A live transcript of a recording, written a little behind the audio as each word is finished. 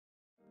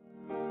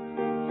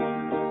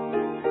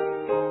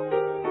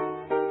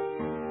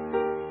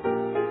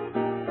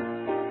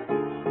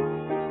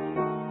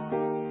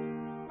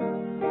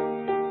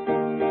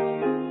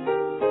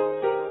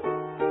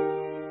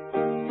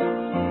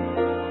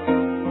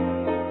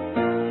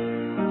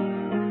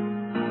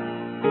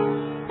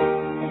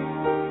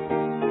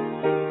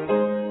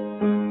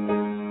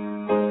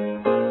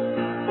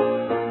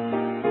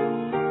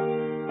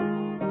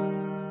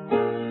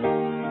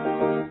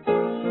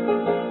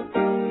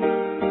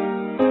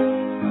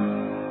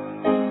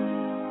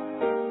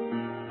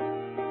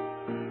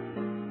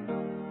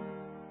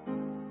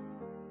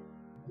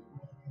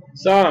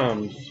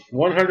Psalms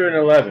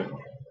 111.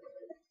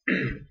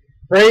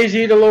 Praise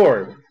ye the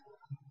Lord.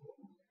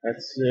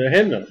 That's a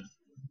hymnal.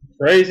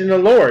 Praising the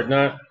Lord,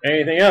 not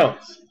anything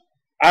else.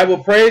 I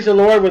will praise the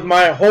Lord with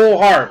my whole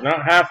heart,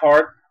 not half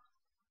heart,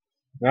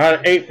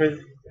 not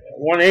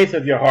 1/8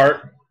 of your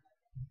heart.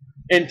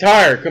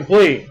 Entire,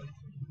 complete.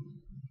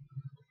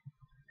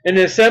 In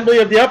the assembly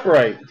of the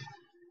upright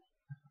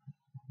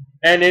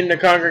and in the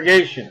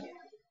congregation.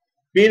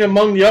 Being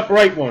among the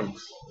upright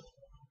ones.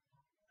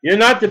 You're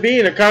not to be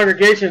in a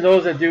congregation of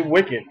those that do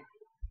wicked.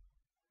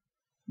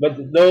 But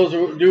those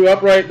who do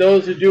upright,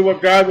 those who do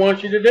what God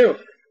wants you to do.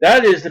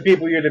 That is the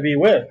people you're to be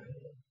with.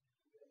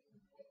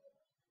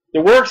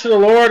 The works of the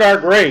Lord are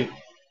great.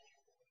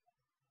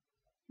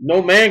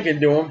 No man can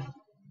do them.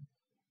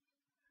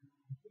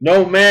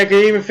 No man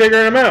can even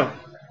figure them out.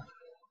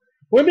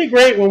 Wouldn't it be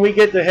great when we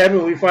get to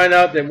heaven we find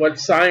out that what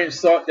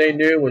science thought they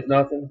knew was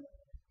nothing?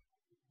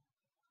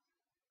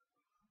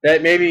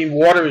 That maybe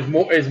water is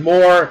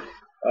more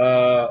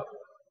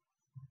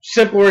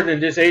simpler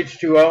than just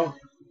H2O?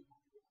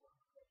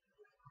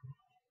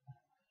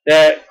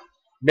 That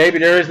maybe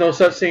there is no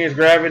such thing as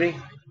gravity?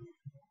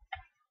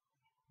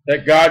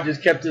 That God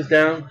just kept us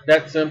down?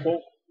 That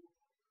simple?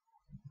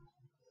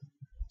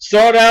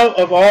 Sought out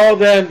of all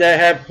them that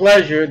have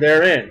pleasure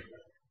therein.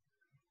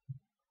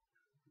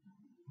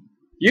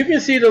 You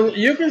can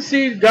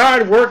see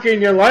God work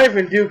in your life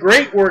and do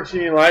great works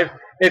in your life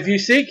if you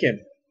seek Him.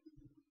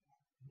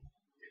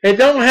 It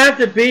don't have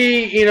to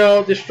be,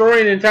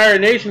 destroying an entire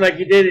nation like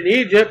He did in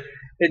Egypt.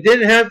 It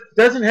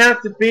doesn't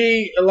have to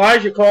be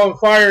Elijah calling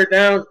fire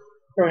down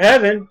from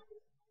heaven.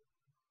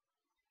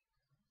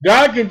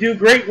 God can do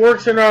great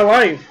works in our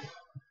life.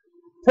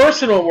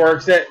 Personal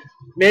works that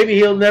maybe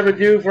He'll never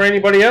do for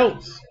anybody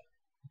else.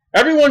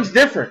 Everyone's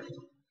different.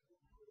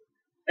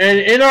 And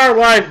in our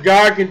life,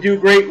 God can do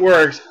great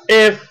works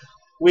if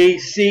we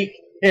seek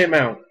Him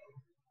out.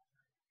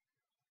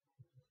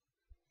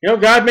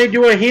 God may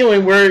do a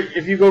healing where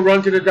if you go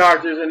run to the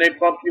doctors and they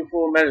pump you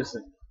full of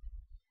medicine.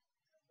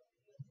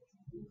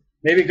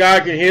 Maybe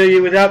God can heal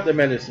you without the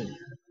medicine.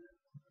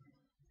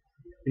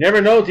 You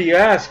never know till you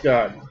ask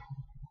God.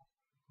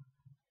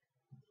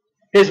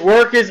 His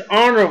work is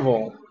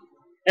honorable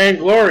and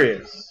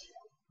glorious.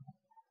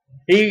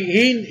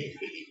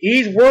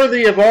 He's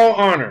worthy of all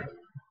honor.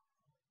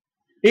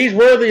 He's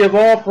worthy of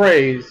all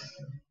praise.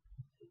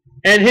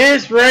 And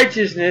His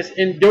righteousness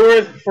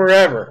endureth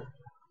forever.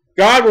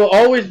 God will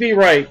always be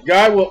right.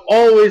 God will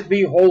always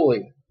be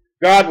holy.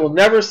 God will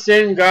never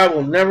sin. God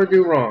will never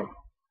do wrong.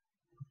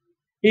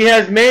 He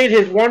has made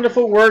His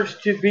wonderful works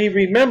to be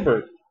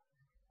remembered.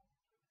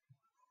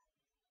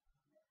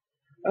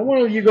 I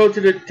wonder if you go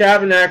to the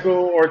tabernacle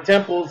or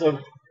temples of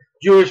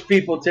Jewish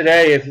people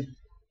today, I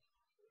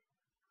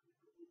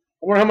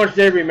wonder how much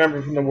they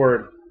remember from the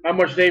Word. How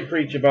much they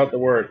preach about the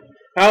Word.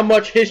 How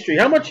much history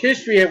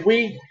have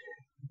we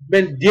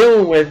been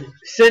dealing with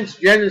since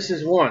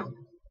Genesis 1?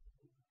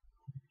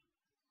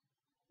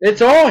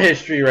 It's all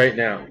history right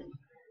now.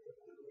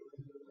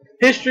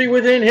 History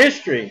within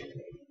history.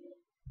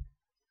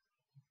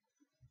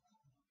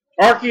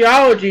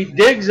 Archaeology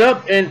digs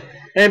up and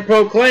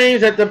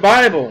proclaims that the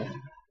Bible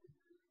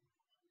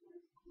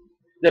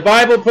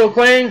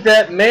proclaims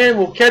that man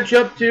will catch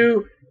up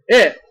to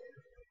it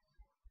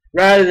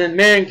rather than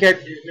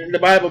the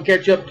Bible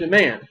catch up to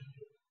man.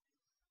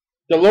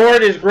 The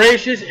Lord is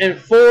gracious and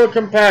full of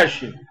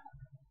compassion.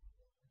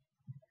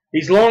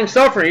 He's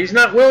long-suffering. He's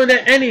not willing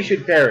that any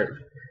should perish.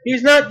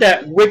 He's not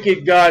that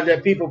wicked God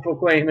that people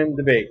proclaim Him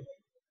to be.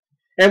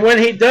 And when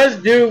He does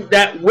do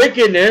that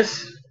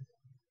wickedness,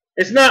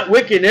 it's not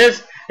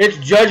wickedness, it's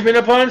judgment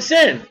upon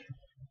sin.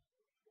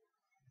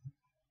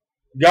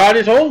 God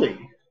is holy.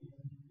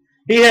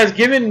 He has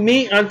given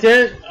meat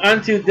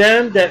unto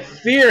them that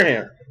fear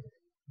Him.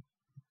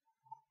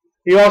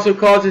 He also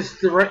causes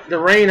the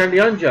rain on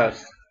the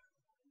unjust.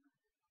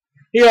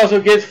 He also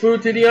gives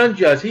food to the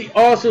unjust. He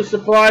also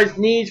supplies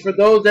needs for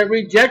those that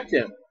reject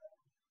Him.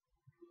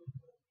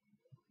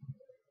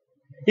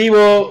 He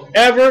will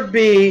ever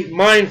be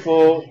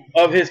mindful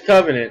of His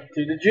covenant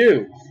to the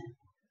Jews.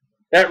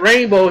 That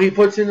rainbow He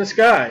puts in the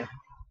sky.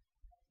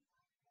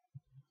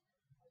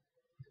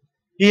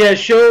 He has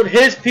showed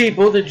His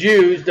people, the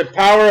Jews, the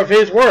power of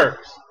His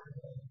works.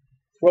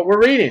 It's what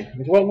we're reading.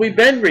 It's what we've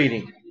been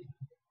reading.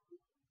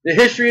 The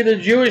history of the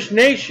Jewish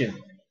nation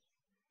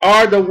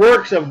are the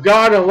works of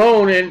God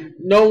alone and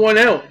no one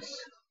else.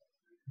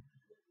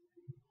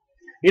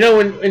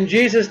 In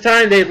Jesus'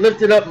 time, they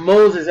lifted up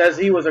Moses as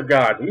he was a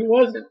god. He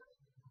wasn't.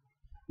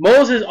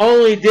 Moses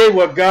only did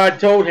what God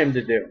told him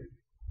to do.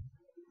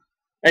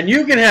 And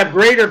you can have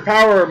greater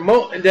power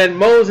than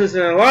Moses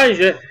and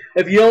Elijah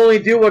if you only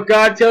do what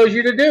God tells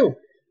you to do.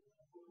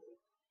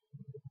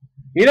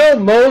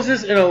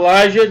 Moses and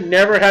Elijah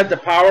never had the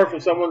power for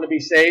someone to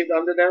be saved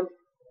under them.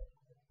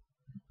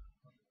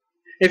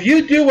 If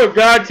you do what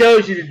God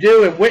tells you to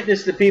do and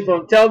witness to people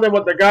and tell them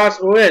what the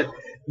gospel is,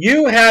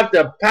 you have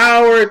the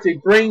power to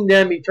bring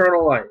them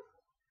eternal life.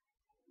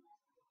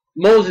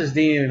 Moses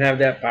didn't even have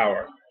that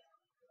power.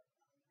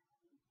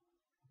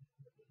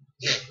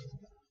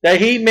 that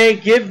he may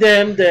give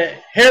them the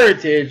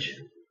heritage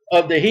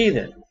of the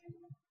heathen,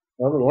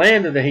 of the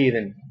land of the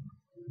heathen,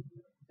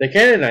 the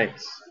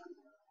Canaanites.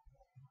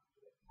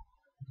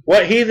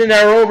 What heathen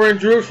are over in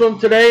Jerusalem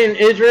today in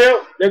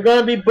Israel? They're going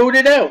to be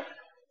booted out.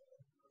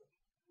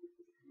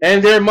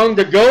 And they're among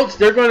the goats.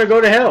 They're going to go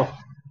to hell.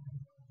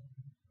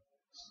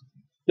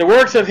 The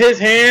works of his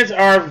hands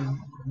are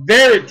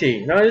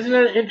verity. Now, isn't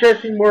that an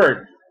interesting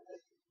word?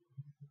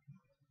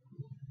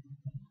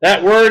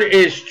 That word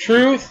is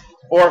truth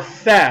or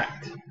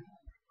fact.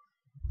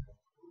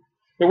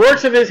 The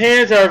works of his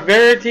hands are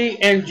verity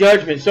and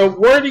judgment. So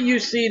where do you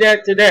see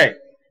that today?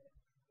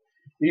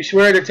 You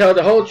swear to tell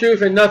the whole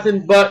truth and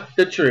nothing but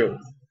the truth.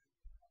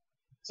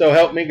 So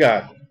help me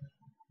God.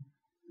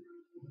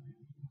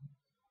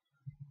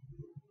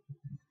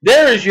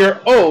 There is your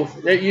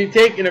oath that you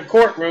take in a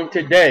courtroom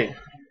today.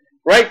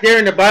 Right there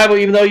in the Bible,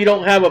 even though you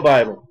don't have a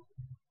Bible.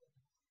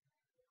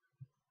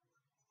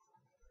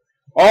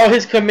 All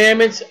his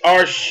commandments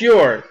are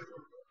sure.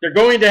 They're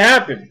going to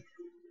happen.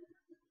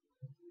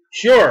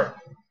 Sure.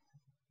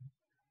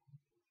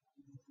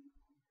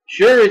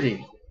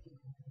 Surety.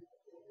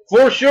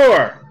 For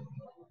sure.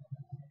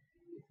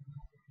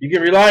 You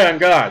can rely on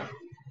God.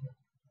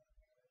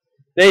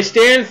 They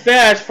stand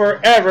fast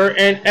forever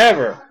and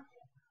ever.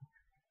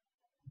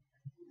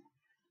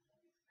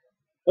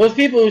 Those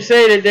people who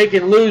say that they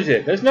can lose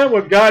it, that's not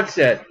what God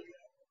said.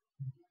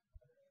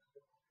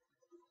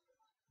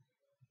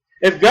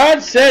 If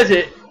God says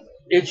it,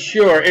 it's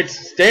sure.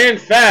 It's stand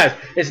fast.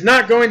 It's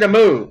not going to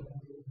move.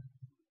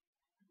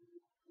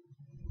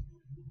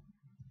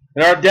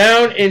 And are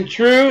down in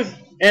truth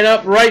and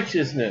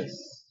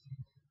uprightness.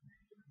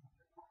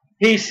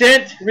 He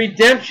sent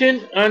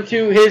redemption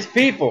unto his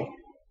people.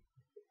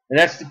 And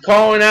that's the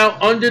calling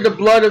out under the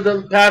blood of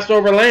the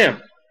Passover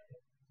lamb.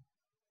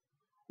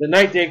 The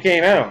night they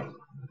came out.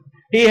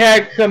 He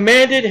had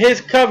commanded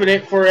his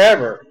covenant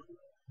forever.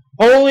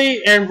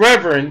 Holy and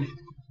reverend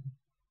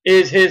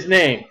is his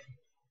name.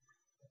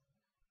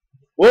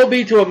 Woe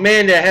be to a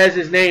man that has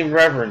his name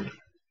reverend.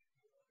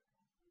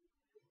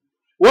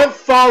 What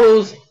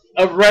follows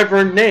a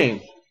reverend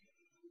name?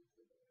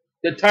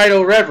 The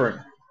title reverend.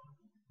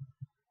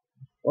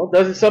 Well,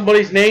 doesn't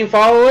somebody's name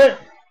follow it?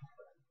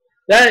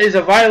 That is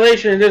a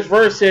violation. This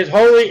verse says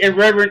holy and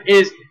reverend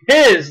is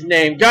his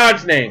name,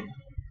 God's name.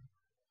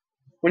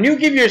 When you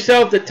give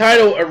yourself the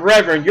title of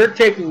reverend, you're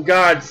taking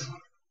God's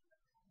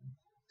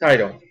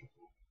title.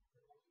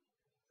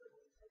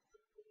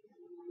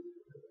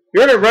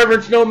 You're to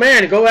reverence no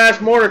man. Go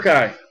ask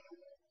Mordecai.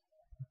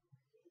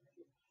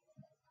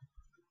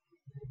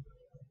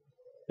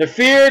 The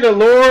fear of the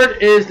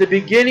Lord is the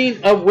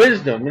beginning of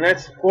wisdom. And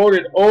that's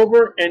quoted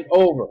over and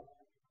over.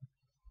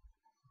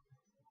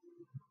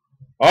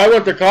 I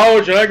went to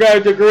college and I got a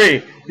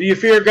degree. Do you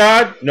fear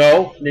God?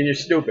 No. Then you're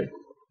stupid.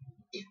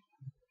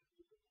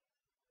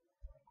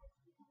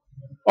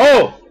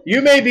 Oh,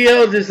 you may be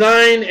able to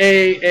design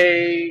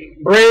a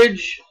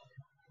bridge.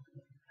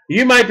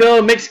 You might be able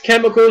to mix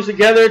chemicals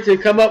together to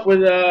come up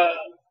with a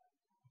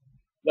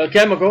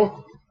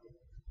chemical.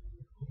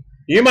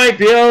 You might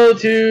be able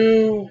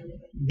to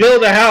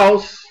build a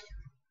house.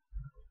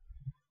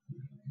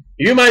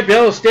 You might be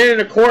able to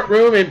stand in a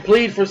courtroom and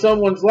plead for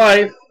someone's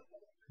life.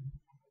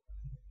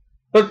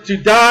 But to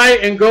die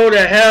and go to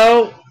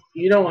hell,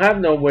 you don't have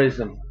no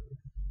wisdom.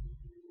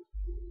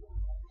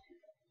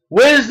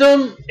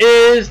 Wisdom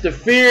is the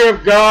fear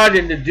of God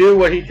and to do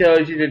what he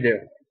tells you to do.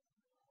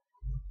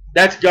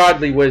 That's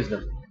godly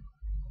wisdom.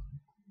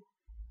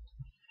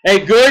 A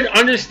good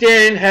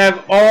understanding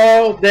have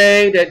all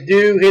they that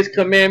do his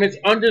commandments.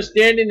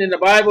 Understanding in the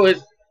Bible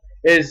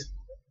is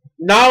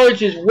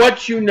knowledge is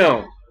what you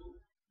know.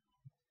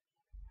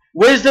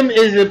 Wisdom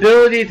is the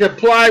ability to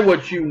apply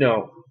what you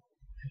know.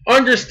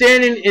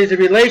 Understanding is a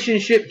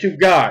relationship to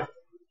God.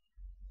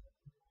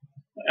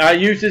 I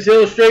use this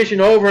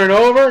illustration over and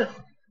over.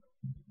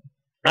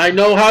 I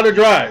know how to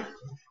drive.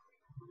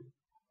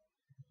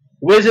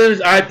 Wisdom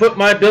is I put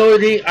my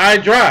ability, I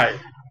drive.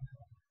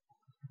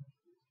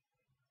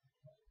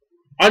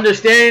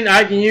 Understanding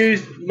I can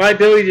use my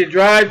ability to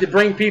drive to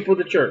bring people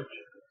to church.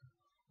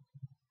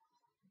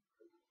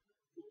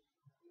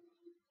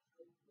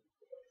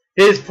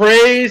 His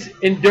praise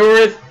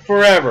endureth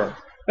forever.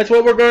 That's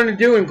what we're going to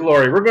do in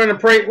glory. We're going to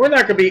pray. We're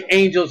not going to be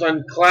angels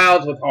on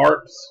clouds with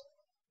harps.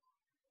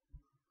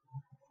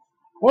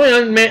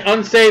 Only an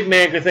unsaved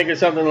man could think of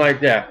something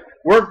like that.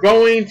 We're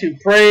going to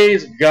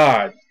praise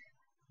God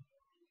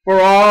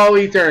for all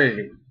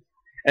eternity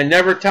and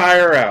never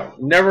tire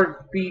out,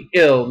 never be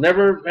ill,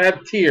 never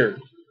have tears.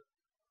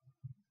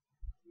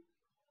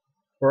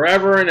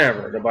 Forever and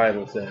ever, the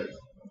Bible says.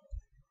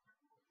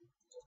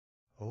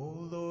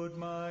 O Lord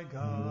my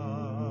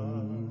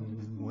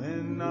God,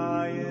 when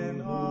I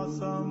in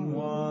awesome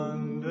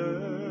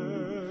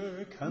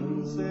wonder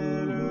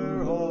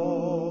consider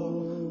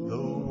all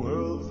the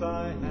worlds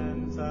thy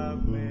hands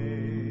have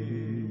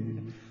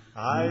made,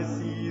 I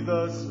see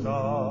the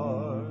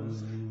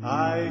stars,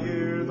 I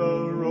hear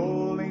the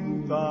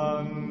rolling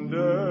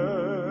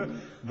thunder,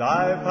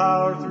 thy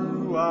power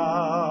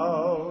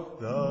throughout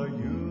the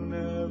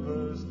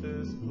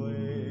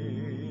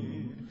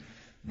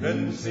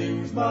Then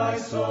sings my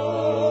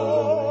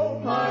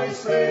soul, my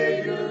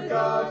Savior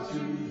God, to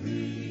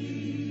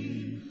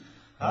thee.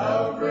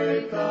 How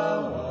great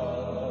thou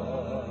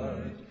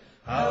art,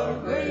 how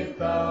great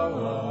thou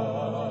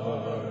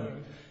art.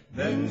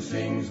 Then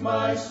sings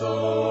my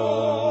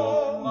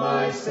soul,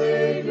 my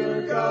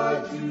Savior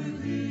God, to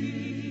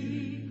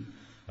thee.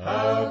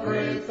 How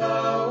great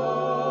thou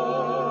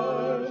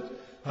art,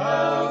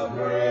 how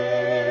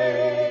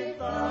great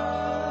thou art.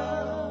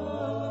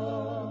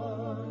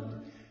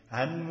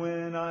 And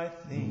when I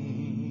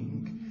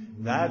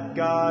think that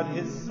God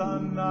his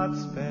Son not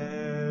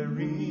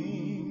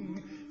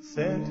sparing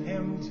sent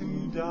him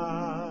to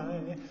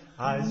die,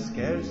 I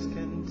scarce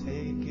can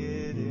take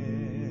it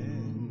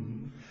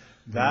in,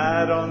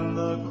 that on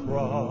the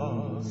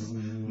cross,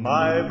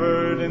 my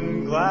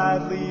burden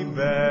gladly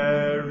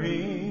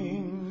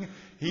bearing,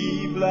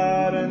 he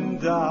bled and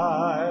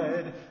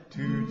died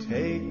to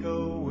take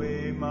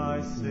away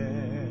my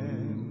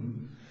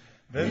sin.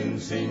 Then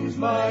sings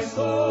my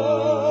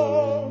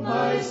soul,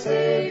 my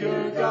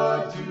Savior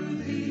God, to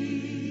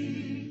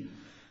thee.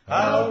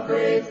 How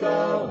great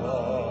thou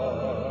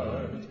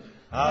art,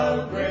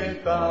 how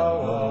great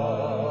thou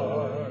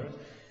art.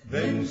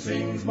 Then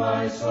sings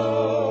my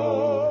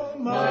soul,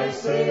 my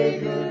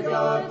Savior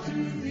God, to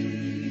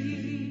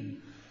thee.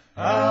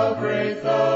 How great thou